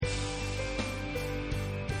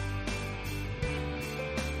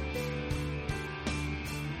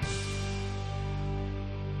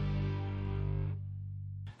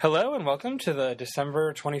Hello and welcome to the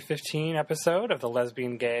December 2015 episode of the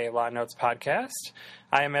Lesbian Gay Law Notes podcast.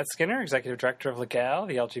 I am Ed Skinner, Executive Director of Legale,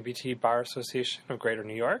 the LGBT Bar Association of Greater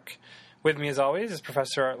New York. With me, as always, is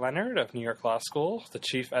Professor Art Leonard of New York Law School, the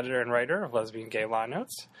Chief Editor and Writer of Lesbian Gay Law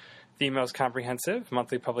Notes, the most comprehensive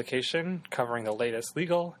monthly publication covering the latest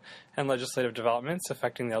legal and legislative developments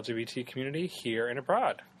affecting the LGBT community here and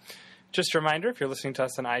abroad. Just a reminder, if you're listening to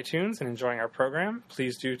us on iTunes and enjoying our program,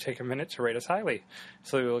 please do take a minute to rate us highly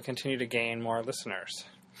so that we will continue to gain more listeners.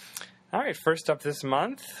 All right, first up this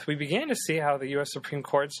month, we began to see how the U.S. Supreme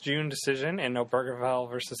Court's June decision in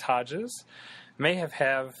Obergefell v. Hodges may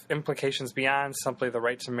have implications beyond simply the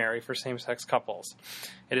right to marry for same-sex couples.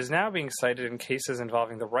 It is now being cited in cases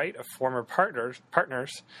involving the right of former partners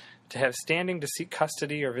to have standing to seek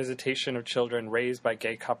custody or visitation of children raised by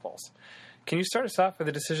gay couples. Can you start us off with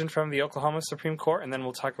a decision from the Oklahoma Supreme Court, and then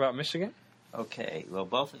we'll talk about Michigan? Okay. Well,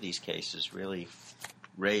 both of these cases really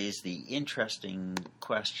raise the interesting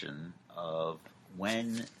question of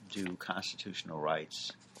when do constitutional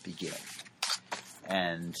rights begin?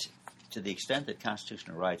 And to the extent that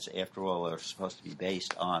constitutional rights, after all, are supposed to be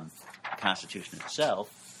based on the Constitution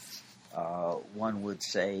itself, one would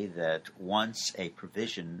say that once a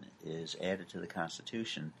provision is added to the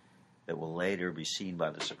Constitution that will later be seen by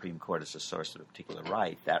the Supreme Court as a source of a particular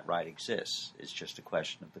right, that right exists. It's just a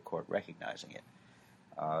question of the court recognizing it.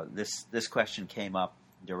 This question came up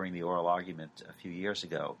during the oral argument a few years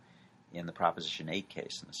ago in the Proposition 8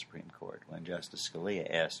 case in the Supreme Court, when Justice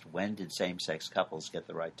Scalia asked, when did same-sex couples get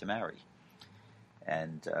the right to marry?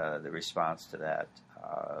 And the response to that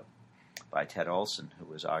by Ted Olson, who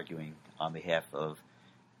was arguing on behalf of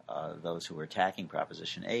those who were attacking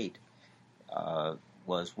Proposition 8,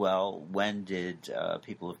 was, well, when did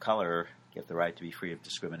people of color get the right to be free of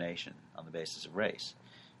discrimination on the basis of race?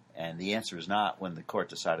 And the answer is not when the court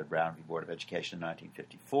decided Brown v. Board of Education in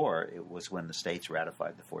 1954. It was when the states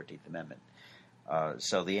ratified the 14th Amendment.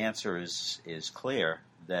 So the answer is clear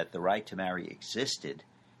that the right to marry existed.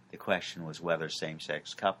 The question was whether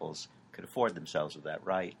same-sex couples could afford themselves with that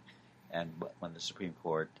right. And when the Supreme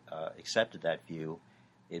Court accepted that view,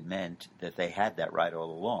 it meant that they had that right all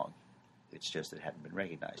along. It's just it hadn't been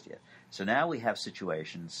recognized yet. So now we have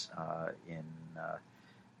situations in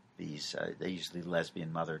these, they're usually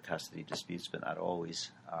lesbian mother custody disputes, but not always,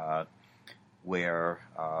 where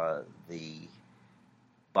the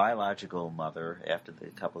biological mother, after the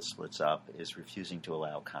couple splits up, is refusing to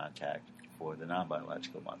allow contact for the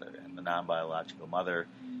non-biological mother. And the non-biological mother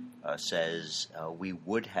says, we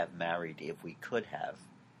would have married if we could have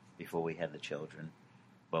before we had the children,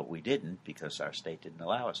 but we didn't because our state didn't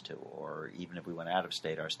allow us to, or even if we went out of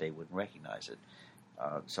state, our state wouldn't recognize it.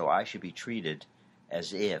 So I should be treated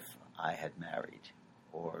as if I had married,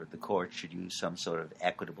 or the court should use some sort of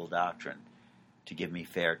equitable doctrine to give me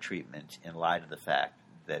fair treatment in light of the fact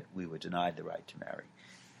that we were denied the right to marry.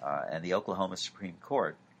 And the Oklahoma Supreme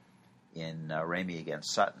Court in Ramey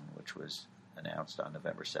against Sutton, which was announced on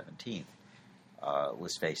November 17th,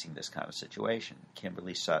 was facing this kind of situation.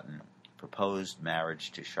 Kimberly Sutton proposed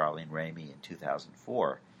marriage to Charlene Ramey in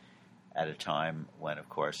 2004 at a time when, of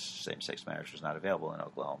course, same-sex marriage was not available in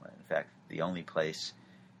Oklahoma. In fact, the only place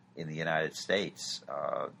in the United States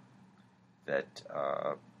that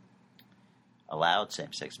allowed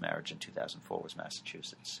same-sex marriage in 2004 was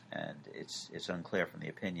Massachusetts. And it's unclear from the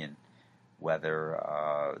opinion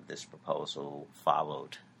whether this proposal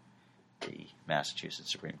followed the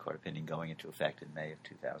Massachusetts Supreme Court opinion going into effect in May of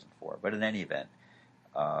 2004. But in any event,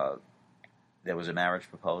 there was a marriage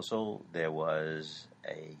proposal. There was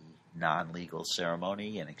a non-legal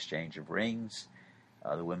ceremony, an exchange of rings.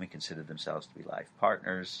 The women considered themselves to be life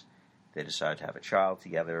partners. They decided to have a child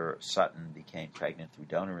together. Sutton became pregnant through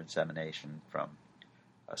donor insemination from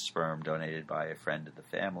a sperm donated by a friend of the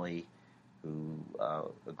family who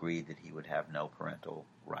agreed that he would have no parental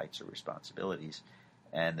rights or responsibilities.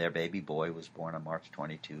 And their baby boy was born on March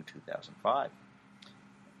 22, 2005.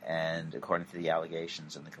 And according to the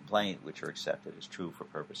allegations in the complaint, which are accepted as true for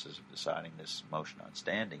purposes of deciding this motion on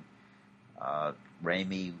standing,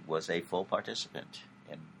 Ramey was a full participant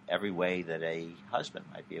in every way that a husband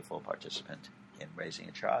might be a full participant in raising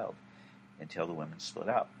a child until the women split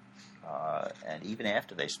up. And even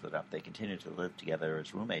after they split up, they continued to live together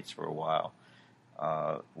as roommates for a while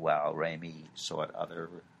Ramey sought other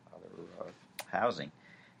housing.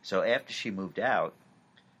 So after she moved out,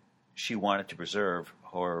 she wanted to preserve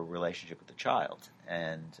her relationship with the child,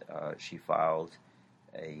 and she filed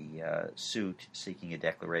a suit seeking a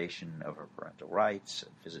declaration of her parental rights,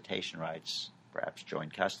 visitation rights, perhaps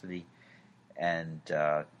joint custody, and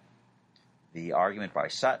The argument by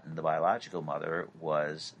Sutton, the biological mother,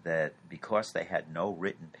 was that because they had no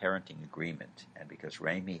written parenting agreement and because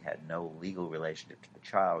Ramey had no legal relationship to the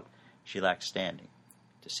child, she lacked standing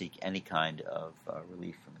to seek any kind of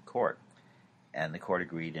relief from the court. And the court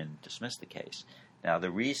agreed and dismissed the case. Now,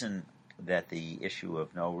 the reason that the issue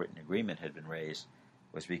of no written agreement had been raised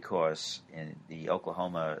was because in the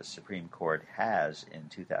Oklahoma Supreme Court has, in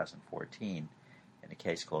 2014, in a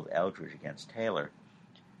case called Eldridge against Taylor,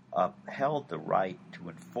 upheld the right to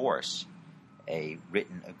enforce a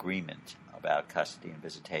written agreement about custody and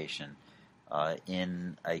visitation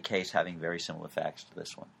in a case having very similar facts to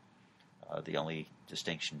this one. The only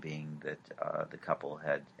distinction being that the couple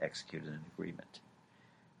had executed an agreement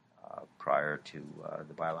prior to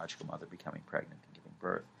the biological mother becoming pregnant and giving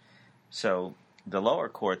birth. So the lower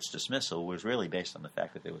court's dismissal was really based on the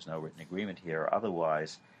fact that there was no written agreement here.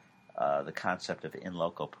 Otherwise, the concept of in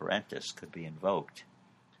loco parentis could be invoked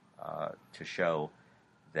to show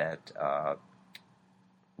that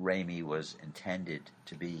Ramey was intended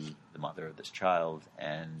to be the mother of this child,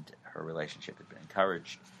 and her relationship had been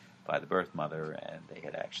encouraged by the birth mother, and they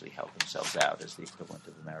had actually helped themselves out as the equivalent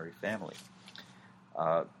of a married family.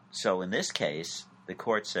 So in this case, the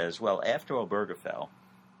court says, well, after Obergefell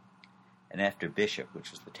and after Bishop,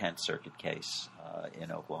 which was the 10th Circuit case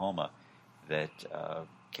in Oklahoma that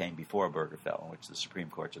came before Obergefell, in which the Supreme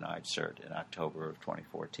Court denied cert in October of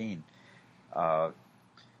 2014,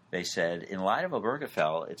 they said, in light of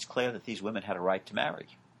Obergefell, it's clear that these women had a right to marry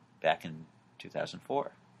back in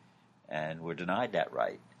 2004, and were denied that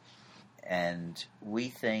right. And we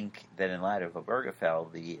think that in light of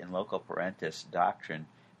Obergefell, the in loco parentis doctrine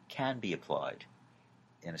can be applied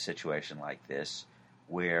in a situation like this,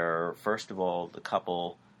 where, first of all, the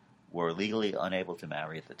couple were legally unable to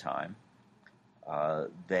marry at the time.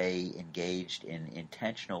 They engaged in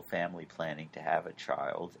intentional family planning to have a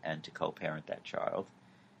child and to co-parent that child.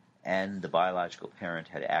 And the biological parent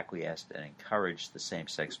had acquiesced and encouraged the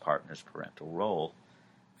same-sex partner's parental role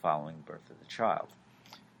following the birth of the child.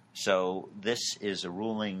 So this is a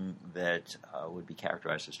ruling that would be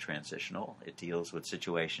characterized as transitional. It deals with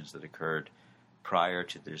situations that occurred prior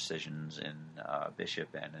to the decisions in Bishop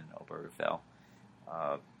and in Obergefell.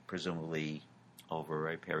 Presumably,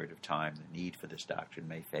 over a period of time, the need for this doctrine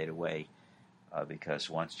may fade away because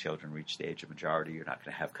once children reach the age of majority, you're not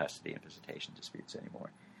going to have custody and visitation disputes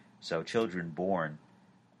anymore. So children born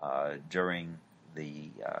during the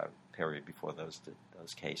period before those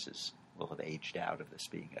cases will have aged out of this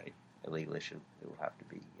being a legal issue that will have to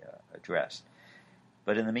be addressed.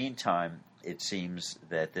 But in the meantime, it seems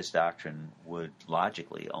that this doctrine would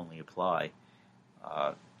logically only apply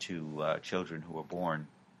to children who were born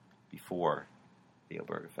before the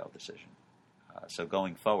Obergefell decision. So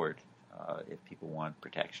going forward, if people want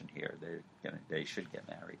protection here, they should get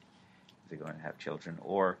married if they're going to have children,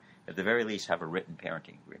 or at the very least have a written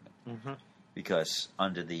parenting agreement. Mm-hmm. Because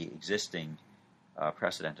under the existing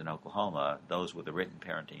precedent in Oklahoma, those with a written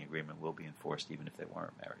parenting agreement will be enforced even if they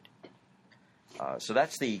weren't married. So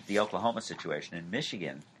that's the Oklahoma situation. In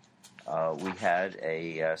Michigan, we had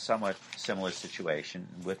a somewhat similar situation,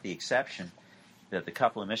 with the exception that the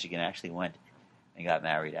couple in Michigan actually went and got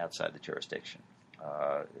married outside the jurisdiction.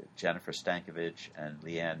 Jennifer Stankovich and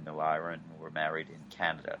Leanne Milliron were married in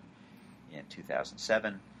Canada in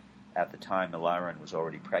 2007. At the time, Milliron was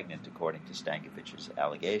already pregnant, according to Stankovich's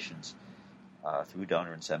allegations, through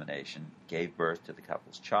donor insemination, gave birth to the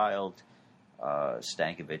couple's child.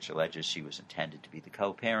 Stankovich alleges she was intended to be the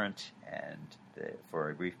co-parent, and for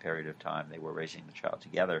a brief period of time they were raising the child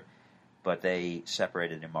together, but they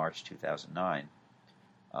separated in March 2009.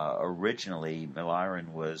 Originally,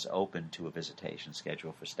 Milliron was open to a visitation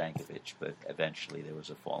schedule for Stankovich, but eventually there was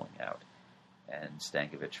a falling out, and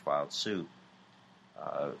Stankovich filed suit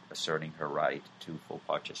asserting her right to full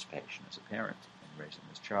participation as a parent in raising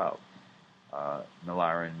this child.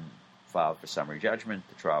 Milliron filed for summary judgment.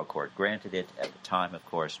 The trial court granted it. At the time, of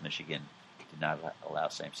course, Michigan did not allow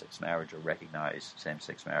same-sex marriage or recognize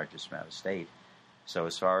same-sex marriages from out of state. So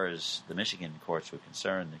as far as the Michigan courts were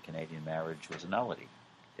concerned, the Canadian marriage was a nullity.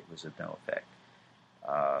 It was of no effect.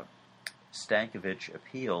 Stankovich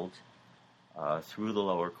appealed through the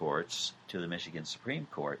lower courts to the Michigan Supreme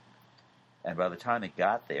Court, and by the time it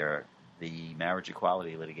got there, the marriage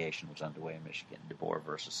equality litigation was underway in Michigan, DeBoer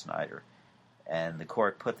versus Snyder. And the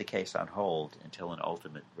court put the case on hold until an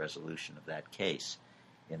ultimate resolution of that case.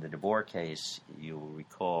 In the DeBoer case, you will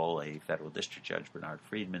recall a federal district judge, Bernard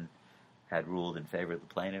Friedman, had ruled in favor of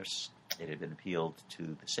the plaintiffs. It had been appealed to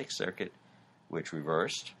the Sixth Circuit, which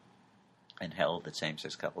reversed and held that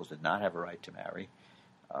same-sex couples did not have a right to marry.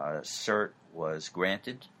 Cert was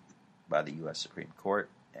granted by the U.S. Supreme Court,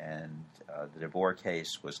 and the DeBoer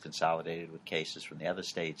case was consolidated with cases from the other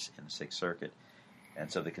states in the Sixth Circuit,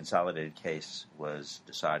 and so the consolidated case was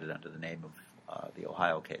decided under the name of the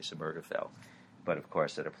Ohio case of Obergefell, but of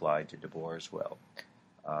course it applied to DeBoer as well.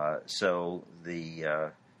 So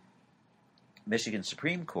the Michigan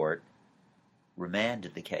Supreme Court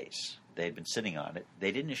remanded the case. They had been sitting on it.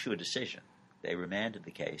 They didn't issue a decision. They remanded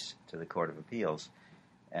the case to the Court of Appeals,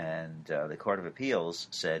 and the Court of Appeals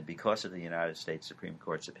said, because of the United States Supreme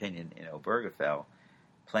Court's opinion in Obergefell,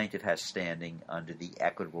 plaintiff has standing under the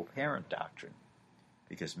equitable parent doctrine,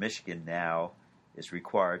 because Michigan now is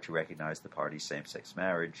required to recognize the party's same-sex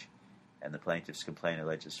marriage, and the plaintiff's complaint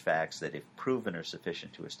alleges facts that, if proven, are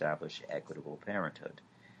sufficient to establish equitable parenthood.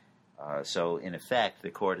 So, in effect, the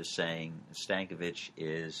court is saying Stankiewicz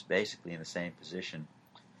is basically in the same position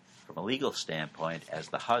from a legal standpoint as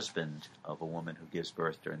the husband of a woman who gives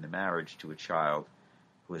birth during the marriage to a child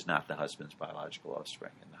who is not the husband's biological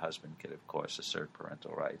offspring. And the husband could, of course, assert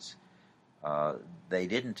parental rights. They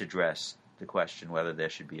didn't address the question whether there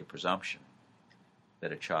should be a presumption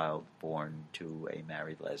that a child born to a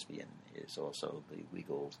married lesbian is also the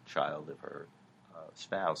legal child of her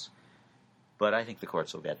spouse. But I think the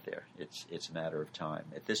courts will get there. It's a matter of time.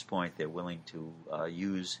 At this point, they're willing to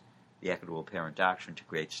use the equitable parent doctrine to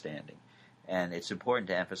create standing. And it's important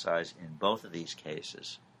to emphasize in both of these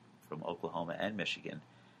cases, from Oklahoma and Michigan,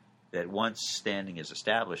 that once standing is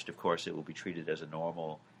established, of course, it will be treated as a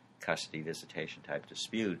normal custody visitation type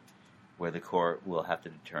dispute, where the court will have to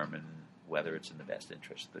determine whether it's in the best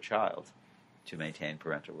interest of the child to maintain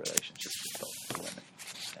parental relationships with both the women,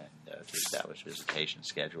 and to establish visitation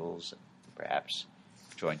schedules, and perhaps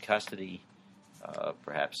joint custody,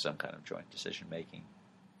 perhaps some kind of joint decision-making.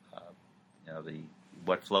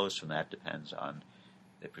 What flows from that depends on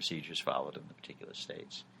the procedures followed in the particular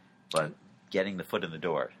states. But getting the foot in the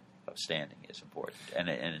door of standing is important. And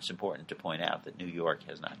it's important to point out that New York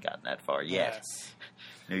has not gotten that far yet. Yes.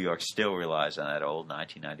 New York still relies on that old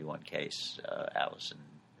 1991 case, Allison,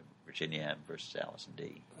 Virginia M. versus Allison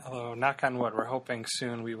D. Although, knock on wood, we're hoping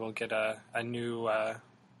soon we will get a new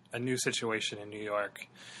situation in New York.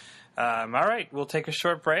 All right, we'll take a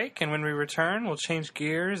short break, and when we return, we'll change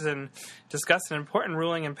gears and discuss an important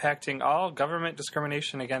ruling impacting all government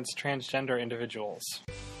discrimination against transgender individuals.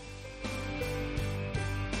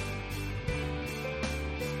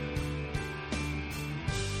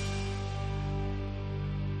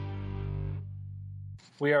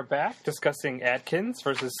 We are back discussing Adkins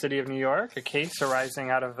versus City of New York, a case arising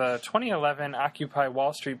out of the 2011 Occupy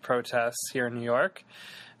Wall Street protests here in New York.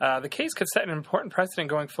 The case could set an important precedent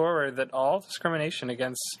going forward that all discrimination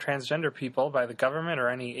against transgender people by the government or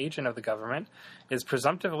any agent of the government is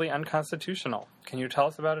presumptively unconstitutional. Can you tell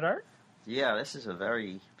us about it, Art? Yeah, this is a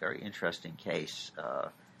very, very interesting case.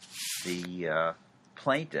 The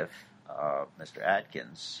plaintiff, Mr.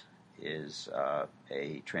 Adkins, is a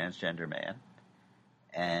transgender man,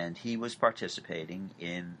 and he was participating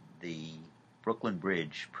in the Brooklyn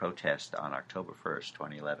Bridge protest on October 1st,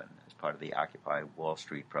 2011, as part of the Occupy Wall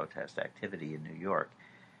Street protest activity in New York.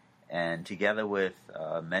 And together with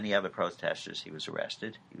many other protesters, he was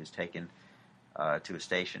arrested. He was taken to a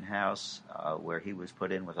station house where he was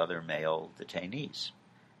put in with other male detainees.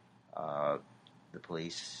 The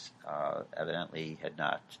police evidently had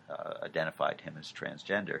not identified him as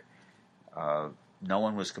transgender. No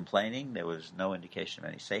one was complaining. There was no indication of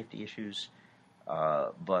any safety issues.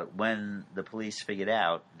 But when the police figured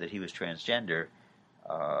out that he was transgender,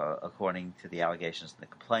 according to the allegations in the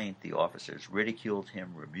complaint, the officers ridiculed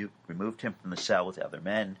him, removed him from the cell with other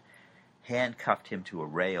men, handcuffed him to a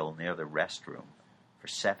rail near the restroom for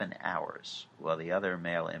 7 hours, while the other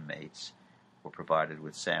male inmates were provided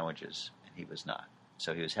with sandwiches, and he was not.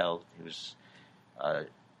 So he was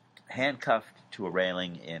handcuffed to a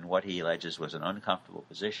railing in what he alleges was an uncomfortable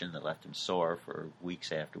position that left him sore for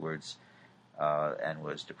weeks afterwards, and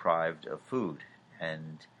was deprived of food.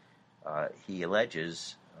 And he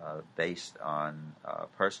alleges, based on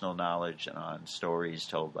personal knowledge and on stories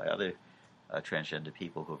told by other transgender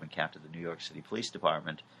people who have encountered the New York City Police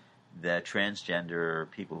Department, that transgender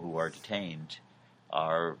people who are detained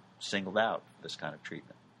are singled out for this kind of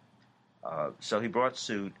treatment. So he brought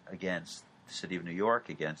suit against the City of New York,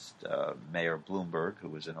 against Mayor Bloomberg, who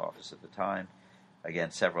was in office at the time,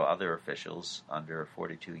 against several other officials under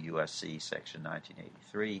 42 U.S.C. Section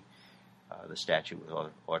 1983. The statute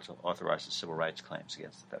authorizes civil rights claims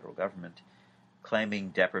against the federal government, claiming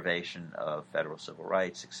deprivation of federal civil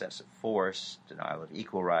rights, excessive force, denial of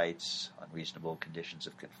equal rights, unreasonable conditions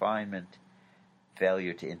of confinement,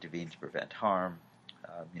 failure to intervene to prevent harm,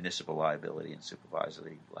 municipal liability and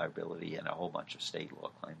supervisory liability, and a whole bunch of state law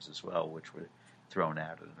claims as well, which were thrown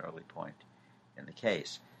out at an early point in the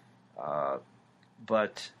case.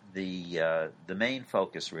 But the main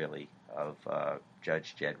focus, really, of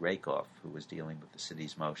Judge Jed Rakoff, who was dealing with the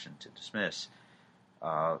city's motion to dismiss,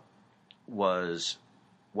 was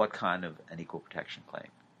what kind of an equal protection claim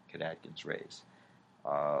could Atkins raise?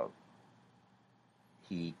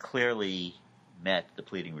 He clearly met the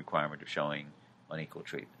pleading requirement of showing unequal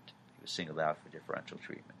treatment. He was singled out for differential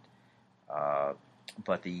treatment.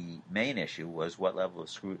 But the main issue was what level of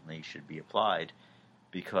scrutiny should be applied,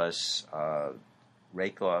 because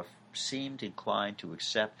Rakoff seemed inclined to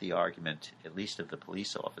accept the argument, at least of the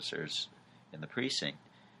police officers in the precinct,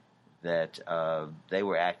 that they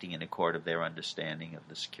were acting in accord of their understanding of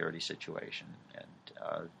the security situation and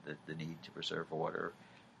the need to preserve order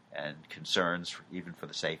and concerns even for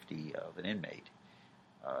the safety of an inmate,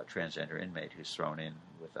 a transgender inmate who's thrown in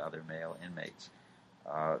with other male inmates.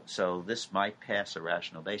 So this might pass a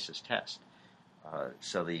rational basis test.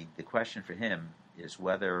 So the question for him is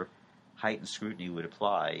whether heightened scrutiny would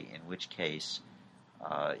apply, in which case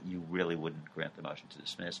you really wouldn't grant the motion to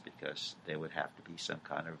dismiss, because there would have to be some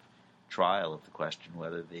kind of trial of the question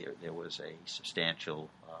whether there was a substantial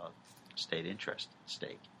state interest at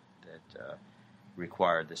stake that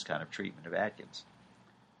required this kind of treatment of Atkins.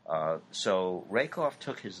 So Rakoff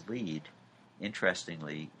took his lead,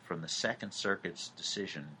 interestingly, from the Second Circuit's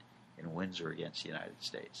decision in Windsor against the United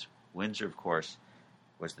States. Windsor, of course,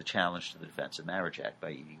 was the challenge to the Defense of Marriage Act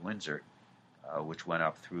by E.D. Windsor, which went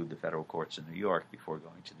up through the federal courts in New York before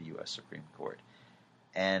going to the U.S. Supreme Court.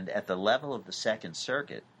 And at the level of the Second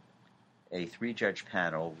Circuit, a three-judge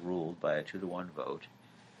panel ruled by a 2-to-1 vote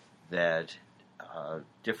that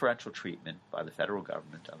differential treatment by the federal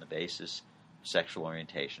government on the basis of sexual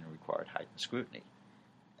orientation required heightened scrutiny,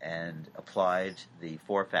 and applied the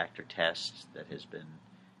 4-factor test that has been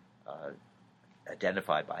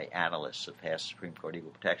identified by analysts of past Supreme Court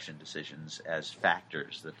equal protection decisions as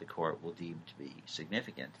factors that the court will deem to be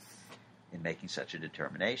significant in making such a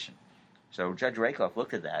determination. So Judge Rakoff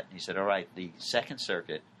looked at that and he said, all right, the Second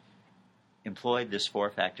Circuit employed this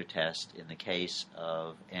 4-factor test in the case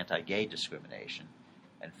of anti-gay discrimination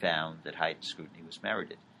and found that heightened scrutiny was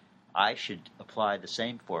merited. I should apply the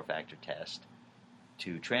same 4-factor test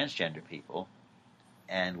to transgender people,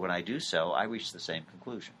 and when I do so, I reach the same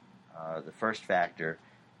conclusion. The first factor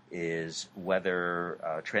is whether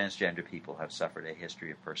transgender people have suffered a history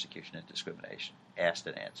of persecution and discrimination. Asked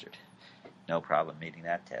and answered. No problem meeting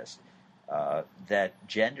that test. That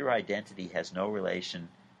gender identity has no relation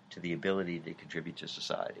to the ability to contribute to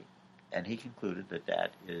society. And he concluded that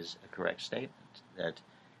that is a correct statement, that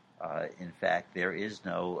in fact there is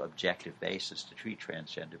no objective basis to treat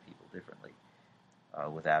transgender people differently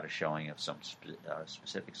without a showing of some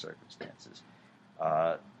specific circumstances.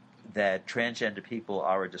 That transgender people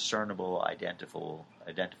are a discernible,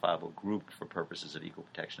 identifiable group for purposes of equal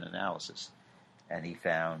protection analysis. And he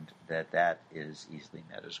found that that is easily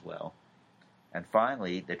met as well. And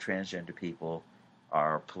finally, that transgender people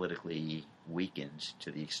are politically weakened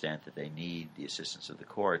to the extent that they need the assistance of the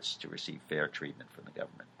courts to receive fair treatment from the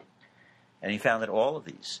government. And he found that all of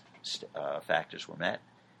these factors were met,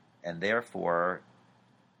 and therefore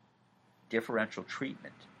differential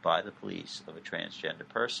treatment by the police of a transgender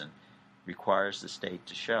person requires the state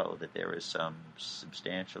to show that there is some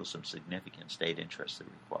substantial, some significant state interest that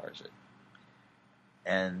requires it.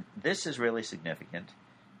 And this is really significant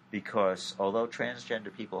because although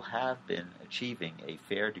transgender people have been achieving a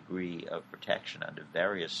fair degree of protection under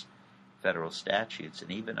various federal statutes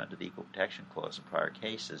and even under the Equal Protection Clause in prior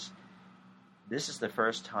cases, this is the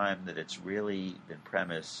first time that it's really been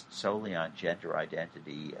premised solely on gender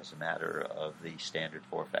identity as a matter of the standard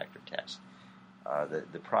 4-factor test.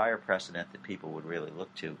 The prior precedent that people would really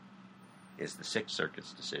look to is the Sixth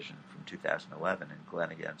Circuit's decision from 2011 in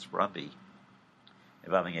Glenn against Brumby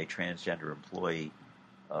involving a transgender employee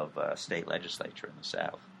of a state legislature in the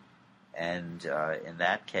South. And in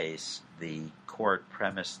that case, the court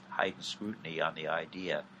premised heightened scrutiny on the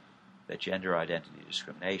idea that gender identity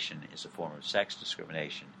discrimination is a form of sex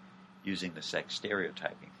discrimination using the sex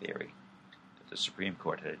stereotyping theory that the Supreme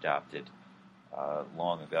Court had adopted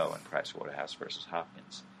long ago in Pricewaterhouse versus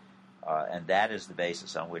Hopkins. And that is the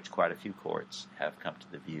basis on which quite a few courts have come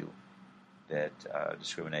to the view that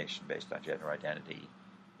discrimination based on gender identity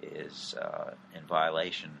is in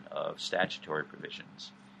violation of statutory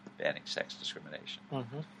provisions banning sex discrimination.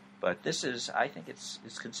 Mm-hmm. But this is, I think it's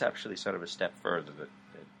conceptually sort of a step further that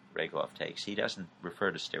Rakoff takes. He doesn't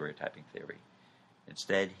refer to stereotyping theory.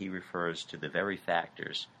 Instead, he refers to the very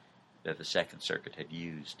factors that the Second Circuit had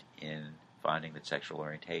used in finding that sexual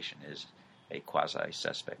orientation is a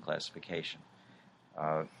quasi-suspect classification.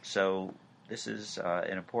 So this is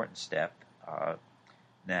an important step.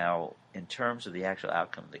 Now, in terms of the actual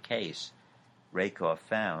outcome of the case, Rakoff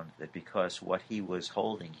found that because what he was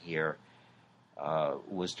holding here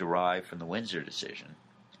was derived from the Windsor decision,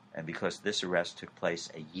 and because this arrest took place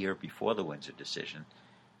a year before the Windsor decision,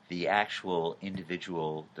 the actual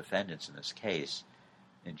individual defendants in this case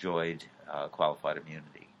enjoyed qualified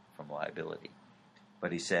immunity from liability.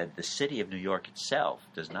 But he said the city of New York itself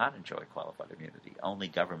does not enjoy qualified immunity. Only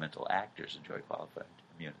governmental actors enjoy qualified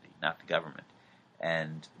immunity, not the government.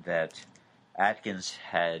 And that Atkins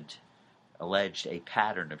had alleged a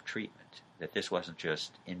pattern of treatment, that this wasn't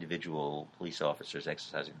just individual police officers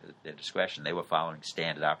exercising their discretion. They were following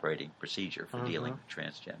standard operating procedure for dealing with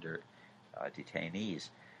transgender detainees.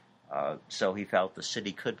 So he felt the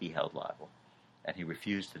city could be held liable, and he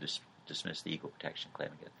refused to dismiss the equal protection claim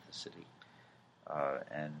against the city,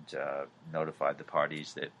 and notified the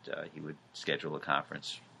parties that he would schedule a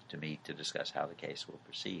conference to meet to discuss how the case will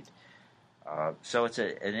proceed. So it's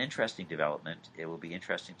an interesting development. It will be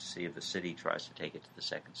interesting to see if the city tries to take it to the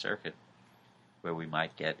Second Circuit, where we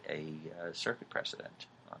might get a circuit precedent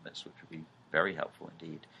on this, which would be very helpful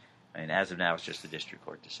indeed. I mean, as of now, it's just a district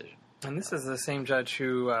court decision. And this is the same judge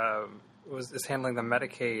who is handling the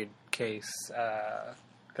Medicaid case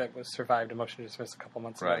that was survived a motion to dismiss a couple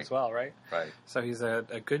months ago as well, right? Right. So he's a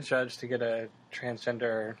good judge to get a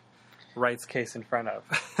transgender rights case in front of.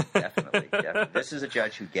 Definitely. This is a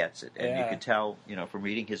judge who gets it, and you can tell, from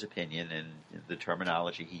reading his opinion and the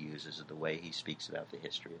terminology he uses and the way he speaks about the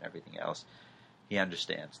history and everything else, he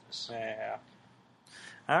understands this. Yeah.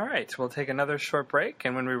 All right, we'll take another short break,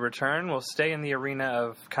 and when we return, we'll stay in the arena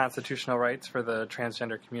of constitutional rights for the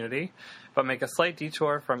transgender community, but make a slight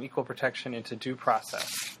detour from equal protection into due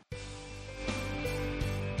process.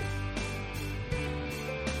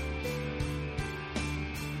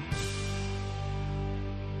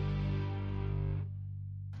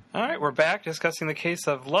 All right, we're back discussing the case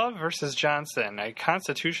of Love versus Johnson, a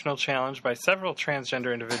constitutional challenge by several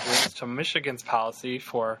transgender individuals to Michigan's policy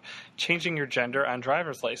for changing your gender on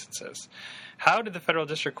driver's licenses. How did the federal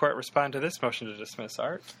district court respond to this motion to dismiss,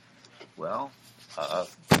 Art? Well,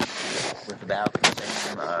 with about the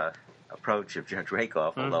same approach of Judge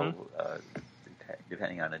Rakoff, although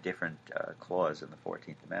depending on a different clause in the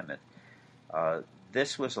 14th Amendment.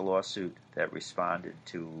 This was a lawsuit that responded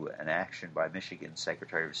to an action by Michigan's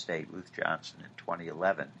Secretary of State, Ruth Johnson, in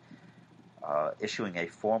 2011, issuing a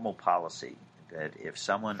formal policy that if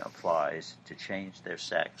someone applies to change their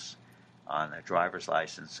sex on a driver's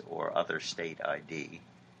license or other state ID,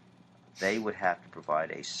 they would have to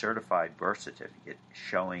provide a certified birth certificate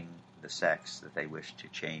showing the sex that they wish to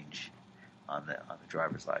change on the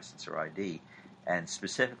driver's license or ID, and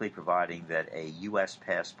specifically providing that a U.S.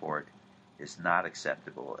 passport is not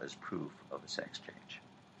acceptable as proof of a sex change.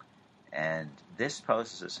 And this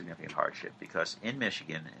poses a significant hardship because in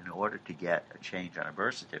Michigan, in order to get a change on a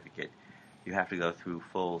birth certificate, you have to go through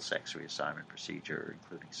full sex reassignment procedure,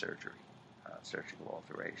 including surgery, surgical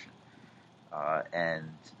alteration. And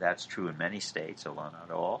that's true in many states, although not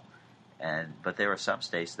all. But there are some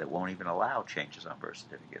states that won't even allow changes on birth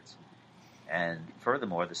certificates. And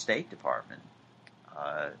furthermore, the State Department,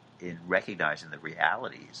 in recognizing the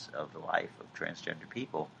realities of the life of transgender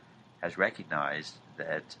people, has recognized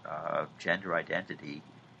that gender identity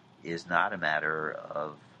is not a matter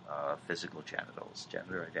of physical genitals.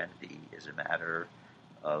 Gender identity is a matter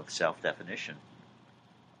of self-definition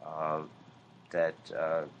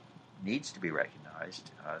that needs to be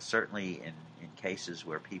recognized, certainly in cases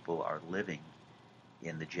where people are living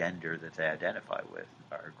in the gender that they identify with,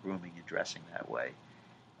 are grooming and dressing that way.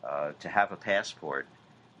 To have a passport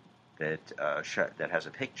that has a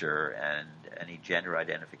picture and any gender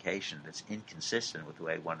identification that's inconsistent with the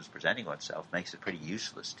way one is presenting oneself makes it pretty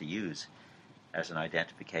useless to use as an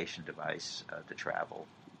identification device to travel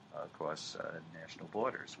across national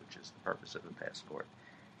borders, which is the purpose of a passport.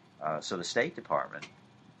 So the State Department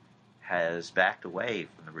has backed away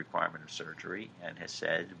from the requirement of surgery and has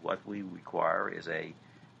said what we require is a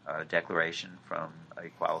declaration from a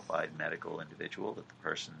qualified medical individual that the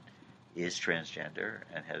person is transgender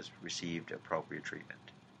and has received appropriate treatment.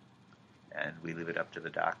 And we leave it up to the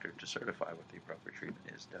doctor to certify what the appropriate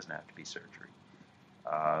treatment is. It doesn't have to be surgery.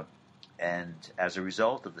 And as a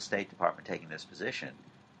result of the State Department taking this position,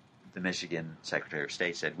 the Michigan Secretary of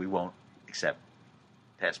State said, we won't accept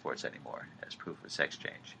passports anymore as proof of sex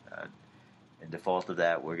change. In default of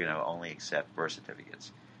that, we're going to only accept birth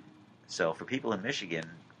certificates. So for people in Michigan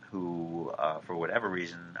who, for whatever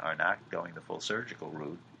reason, are not going the full surgical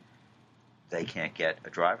route, they can't get a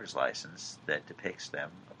driver's license that depicts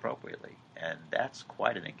them appropriately. And that's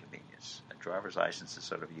quite an inconvenience. is. A driver's license is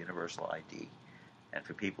sort of a universal ID. And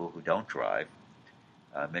for people who don't drive,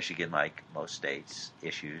 Michigan, like most states,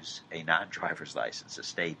 issues a non-driver's license, a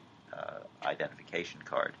state identification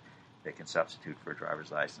card that can substitute for a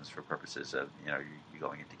driver's license for purposes of, you're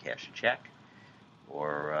going into cash and check,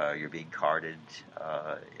 or you're being carded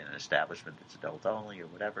in an establishment that's adult only or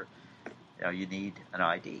whatever. You need an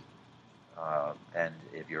ID. And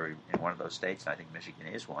if you're in one of those states, and I think Michigan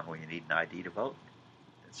is one, where you need an ID to vote,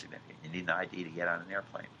 it's significant. You need an ID to get on an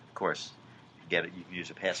airplane. Of course, you can use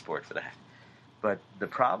a passport for that. But the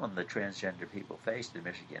problem that transgender people faced in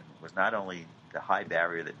Michigan was not only the high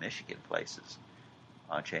barrier that Michigan places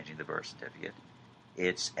on changing the birth certificate,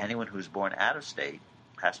 it's anyone who's born out of state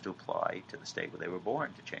has to apply to the state where they were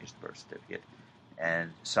born to change the birth certificate.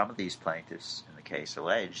 And some of these plaintiffs in the case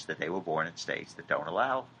allege that they were born in states that don't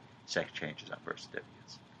allow sex changes on birth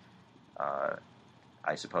certificates.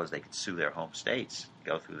 I suppose they could sue their home states,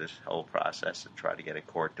 go through this whole process and try to get a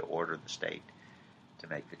court to order the state to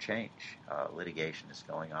make the change. Litigation is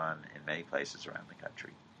going on in many places around the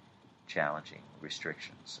country, challenging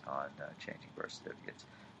restrictions on changing birth certificates.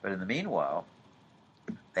 But in the meanwhile,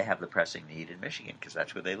 they have the pressing need in Michigan because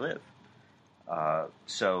that's where they live.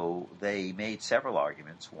 So they made several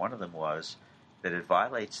arguments. One of them was that it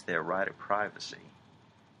violates their right of privacy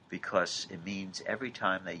because it means every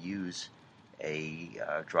time they use a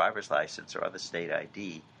driver's license or other state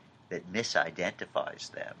ID that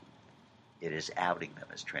misidentifies them, it is outing them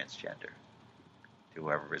as transgender to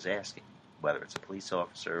whoever is asking, whether it's a police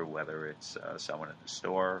officer, whether it's someone in the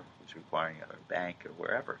store who's requiring it, or a bank, or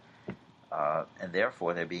wherever. And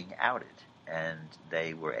therefore, they're being outed. And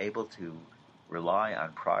they were able to rely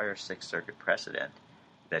on prior Sixth Circuit precedent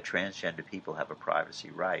that transgender people have a privacy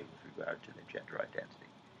right with regard to their gender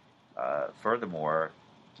identity. Furthermore,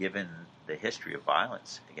 given the history of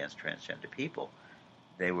violence against transgender people,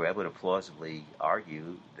 they were able to plausibly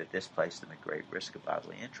argue that this placed them at great risk of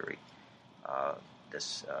bodily injury,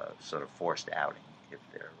 this sort of forced outing if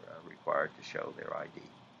they're required to show their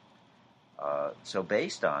ID. So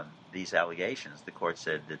based on these allegations, the court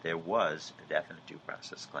said that there was a definite due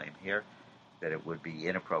process claim here, that it would be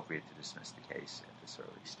inappropriate to dismiss the case at this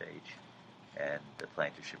early stage, and the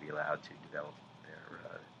plaintiff should be allowed to develop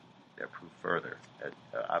their proof further.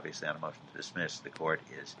 Obviously, on a motion to dismiss, the court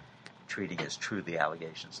is treating as true the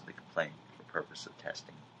allegations of the complaint for the purpose of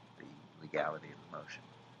testing the legality of the motion.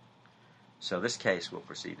 So this case will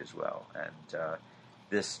proceed as well, and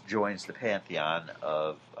this joins the pantheon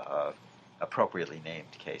of appropriately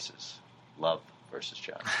named cases. Love versus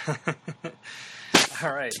John.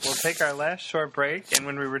 All right, we'll take our last short break, and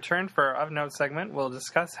when we return for our Of Note segment, we'll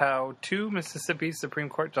discuss how 2 Mississippi Supreme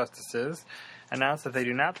Court justices announced that they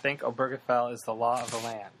do not think Obergefell is the law of the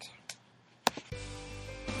land.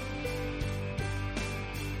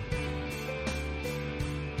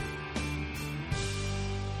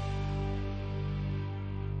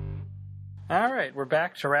 All right, we're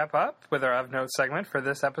back to wrap up with our Of Note segment for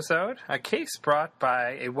this episode. A case brought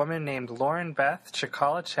by a woman named Lauren Beth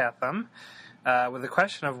Chicala Chatham with the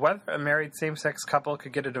question of whether a married same-sex couple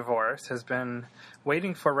could get a divorce has been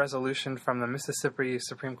waiting for resolution from the Mississippi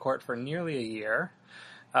Supreme Court for nearly a year.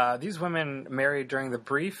 These women married during the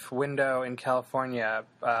brief window in California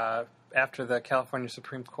after the California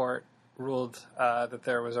Supreme Court ruled that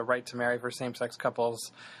there was a right to marry for same-sex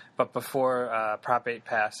couples, but before Prop 8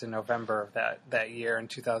 passed in November of that year in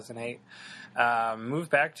 2008.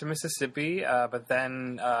 Moved back to Mississippi, but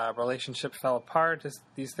then relationship fell apart as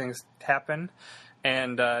these things happen,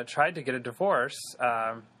 and tried to get a divorce.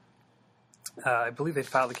 I believe they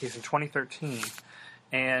filed the case in 2013.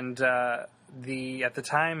 And at the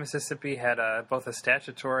time, Mississippi had both a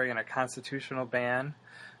statutory and a constitutional ban.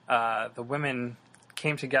 The women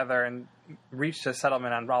came together and reached a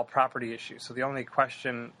settlement on all property issues. So the only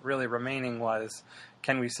question really remaining was,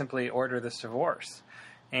 can we simply order this divorce?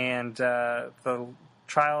 And the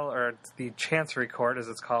trial, or the Chancery Court, as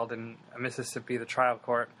it's called in Mississippi, the trial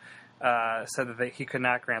court, said that he could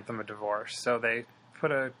not grant them a divorce. So they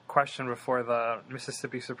put a question before the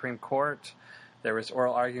Mississippi Supreme Court. There was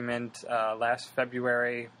oral argument last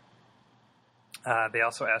February. They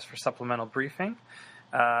also asked for supplemental briefing.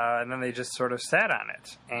 And then they just sort of sat on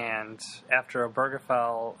it. And after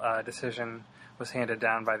Obergefell decision was handed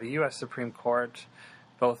down by the U.S. Supreme Court,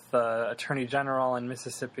 both the Attorney General in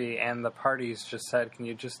Mississippi and the parties just said, can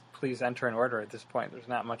you just please enter an order at this point? There's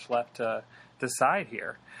not much left to decide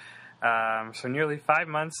here. So nearly 5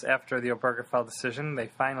 months after the Obergefell decision, they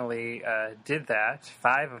finally did that.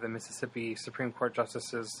 5 of the Mississippi Supreme Court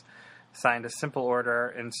justices signed a simple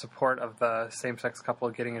order in support of the same-sex couple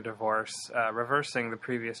getting a divorce, reversing the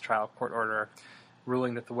previous trial court order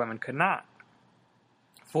ruling that the women could not.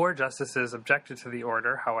 4 justices objected to the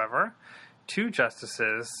order, however. 2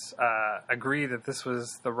 justices agreed that this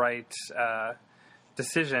was the right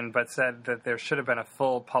decision, but said that there should have been a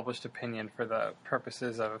full published opinion for the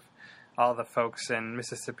purposes of all the folks in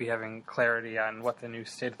Mississippi having clarity on what the new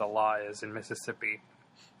state of the law is in Mississippi.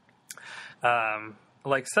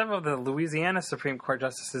 Like several of the Louisiana Supreme Court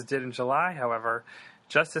justices did in July, however,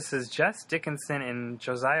 Justices Jess Dickinson and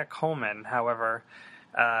Josiah Coleman, however,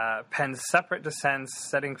 penned separate dissents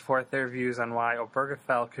setting forth their views on why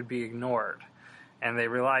Obergefell could be ignored. And they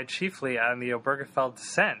relied chiefly on the Obergefell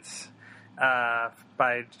dissents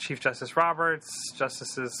by Chief Justice Roberts,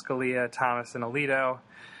 Justices Scalia, Thomas, and Alito,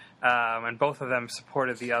 and both of them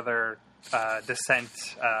supported the other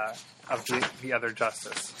dissent of the other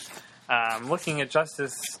justice. Looking at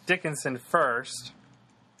Justice Dickinson first,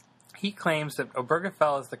 he claims that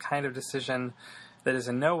Obergefell is the kind of decision that is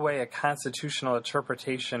in no way a constitutional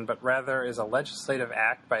interpretation, but rather is a legislative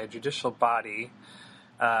act by a judicial body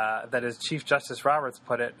that, as Chief Justice Roberts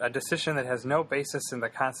put it, a decision that has no basis in the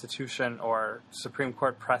Constitution or Supreme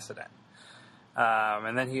Court precedent.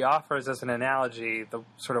 And then he offers as an analogy the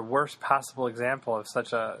sort of worst possible example of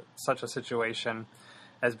such a situation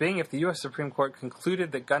as being if the U.S. Supreme Court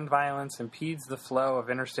concluded that gun violence impedes the flow of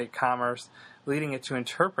interstate commerce, leading it to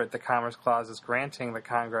interpret the Commerce Clause as granting the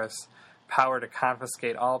Congress power to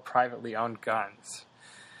confiscate all privately owned guns.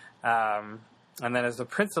 And then as the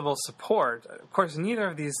principal support, of course, neither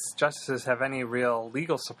of these justices have any real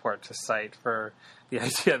legal support to cite for the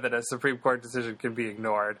idea that a Supreme Court decision can be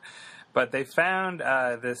ignored. But they found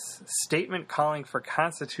this statement calling for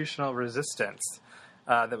constitutional resistance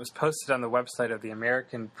that was posted on the website of the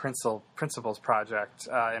American Principles Project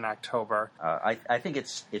in October. I think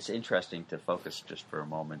it's interesting to focus just for a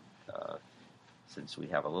moment, since we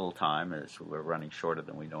have a little time, as we're running shorter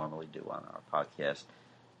than we normally do on our podcast,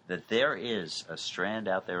 that there is a strand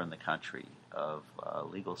out there in the country of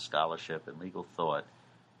legal scholarship and legal thought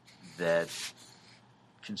that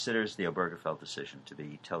considers the Obergefell decision to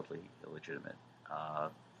be totally illegitimate.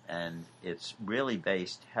 And it's really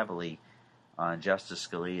based heavily on Justice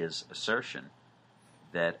Scalia's assertion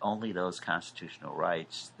that only those constitutional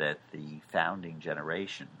rights that the founding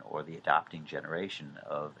generation or the adopting generation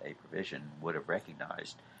of a provision would have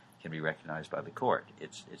recognized can be recognized by the court.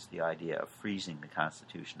 It's the idea of freezing the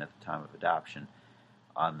Constitution at the time of adoption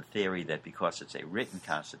on the theory that because it's a written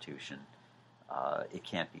Constitution, it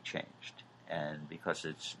can't be changed. And because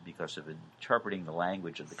of interpreting the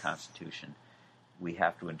language of the Constitution, we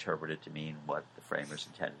have to interpret it to mean what the framers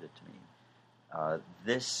intended it to mean.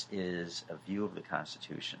 This is a view of the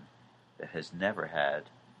Constitution that has never had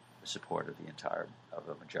the support of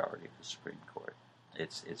a majority of the Supreme Court.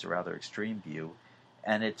 It's a rather extreme view,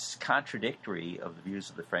 and it's contradictory of the views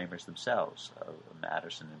of the framers themselves,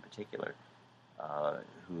 Madison in particular,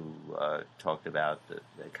 who talked about the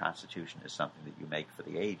Constitution as something that you make for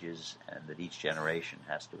the ages, and that each generation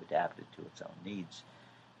has to adapt it to its own needs.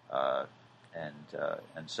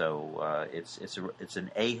 And so it's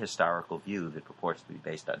an ahistorical view that purports to be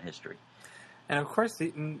based on history. And of course,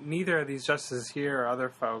 neither of these justices here or other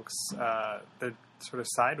folks that sort of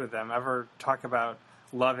side with them ever talk about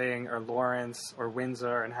Loving or Lawrence or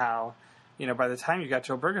Windsor and how, by the time you got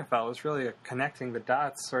to Obergefell, it was really a connecting the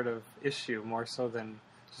dots sort of issue more so than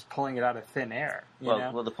just pulling it out of thin air.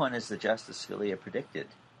 Well, the point is that Justice Scalia predicted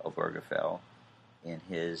Obergefell in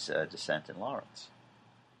his dissent in Lawrence,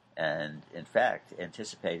 and in fact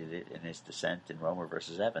anticipated it in his dissent in Romer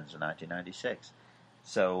versus Evans in 1996.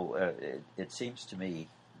 So it seems to me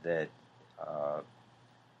that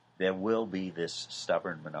there will be this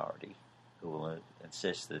stubborn minority who will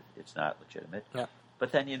insist that it's not legitimate. Yeah.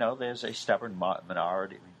 But then, there's a stubborn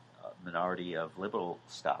minority of liberal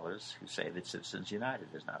scholars who say that Citizens United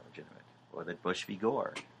is not legitimate, or that Bush v.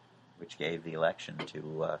 Gore, which gave the election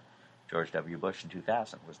to George W. Bush in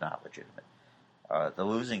 2000, was not legitimate. The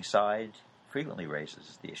losing side frequently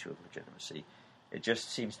raises the issue of legitimacy. It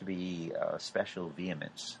just seems to be special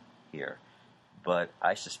vehemence here. But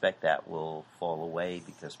I suspect that will fall away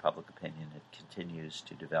because public opinion continues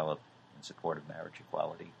to develop in support of marriage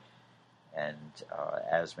equality. And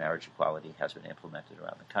as marriage equality has been implemented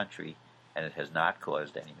around the country, and it has not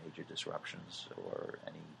caused any major disruptions or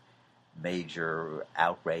any major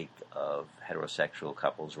outbreak of heterosexual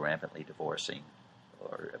couples rampantly divorcing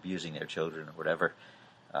or abusing their children or whatever,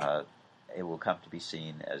 it will come to be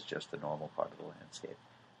seen as just the normal part of the landscape.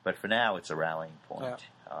 But for now, it's a rallying point,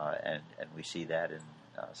 and we see that in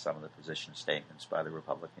some of the position statements by the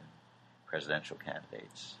Republican presidential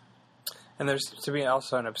candidates. And there's to be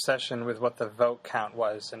also an obsession with what the vote count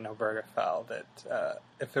was in Obergefell, that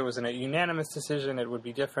if it was a unanimous decision, it would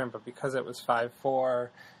be different, but because it was 5-4,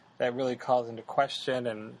 that really calls into question.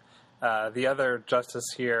 And the other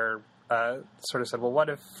justice here sort of said, well, what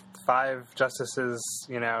if 5 justices,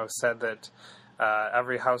 said that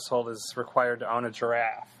every household is required to own a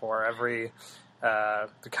giraffe, or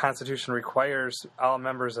the Constitution requires all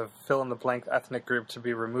members of fill-in-the-blank ethnic group to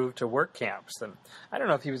be removed to work camps. And I don't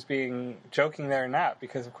know if he was being joking there or not,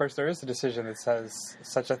 because, of course, there is a decision that says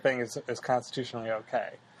such a thing is constitutionally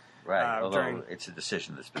okay. Right, although it's a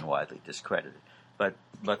decision that's been widely discredited. But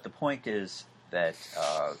the point is that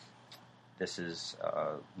this is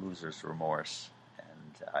loser's remorse,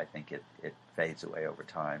 and I think it fades away over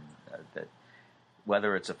time, that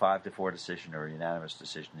whether it's a 5-4 decision or a unanimous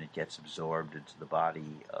decision, it gets absorbed into the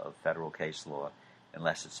body of federal case law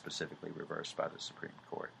unless it's specifically reversed by the Supreme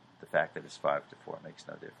Court. The fact that it's 5-4 makes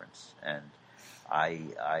no difference. And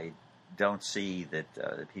I don't see that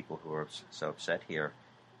the people who are so upset here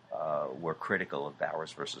were critical of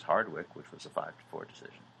Bowers versus Hardwick, which was a 5-4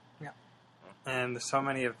 decision. Yeah. And so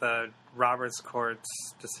many of the Roberts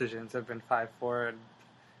Court's decisions have been 5-4,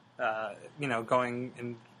 going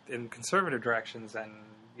in conservative directions, and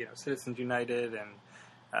Citizens United and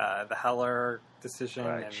the Heller decision,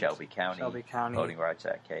 right, and Shelby County Voting Rights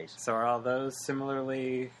Act case. So are all those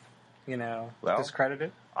similarly,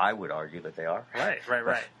 discredited? I would argue that they are. Right.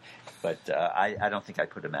 But I don't think I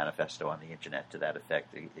put a manifesto on the internet to that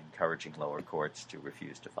effect, encouraging lower courts to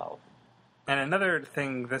refuse to follow them. And another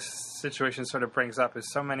thing this situation sort of brings up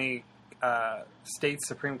is so many state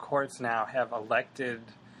Supreme Courts now have elected.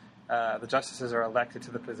 The justices are elected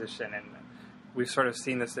to the position, and we've sort of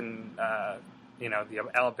seen this in, the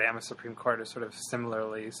Alabama Supreme Court has sort of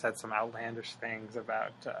similarly said some outlandish things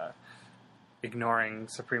about ignoring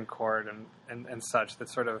Supreme Court and such, that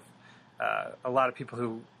sort of a lot of people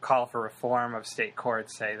who call for reform of state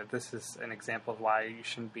courts say that this is an example of why you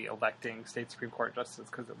shouldn't be electing state Supreme Court justices,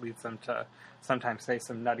 because it leads them to sometimes say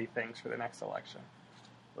some nutty things for the next election.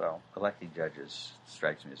 Well, electing judges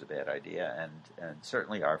strikes me as a bad idea, and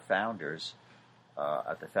certainly our founders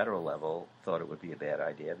at the federal level thought it would be a bad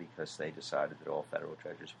idea because they decided that all federal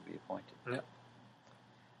judges would be appointed. Yep.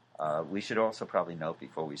 We should also probably note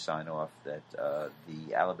before we sign off that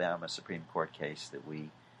the Alabama Supreme Court case that we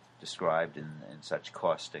described in such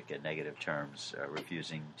caustic and negative terms,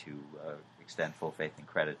 refusing to extend full faith and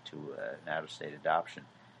credit to an out-of-state adoption,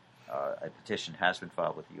 a petition has been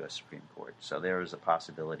filed with the U.S. Supreme Court. So there is a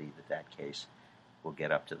possibility that case will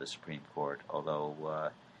get up to the Supreme Court, although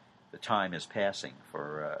the time is passing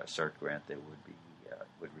for a cert grant that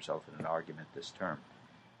would result in an argument this term.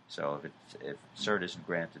 So if cert isn't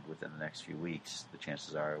granted within the next few weeks, the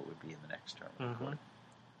chances are it would be in the next term of the court.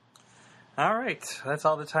 All right. That's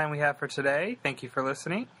all the time we have for today. Thank you for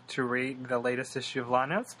listening. To read the latest issue of Law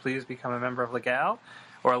Notes, please become a member of Legal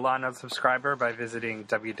or a Law Notes subscriber by visiting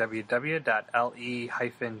www.le-gal.org.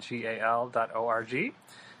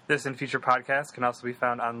 This and future podcasts can also be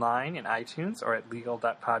found online in iTunes or at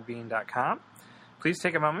legal.podbean.com. Please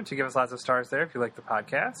take a moment to give us lots of stars there if you like the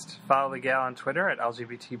podcast. Follow Legal on Twitter at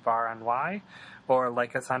LGBTBarOnY, or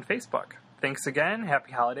like us on Facebook. Thanks again,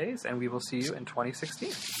 happy holidays, and we will see you in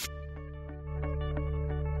 2016.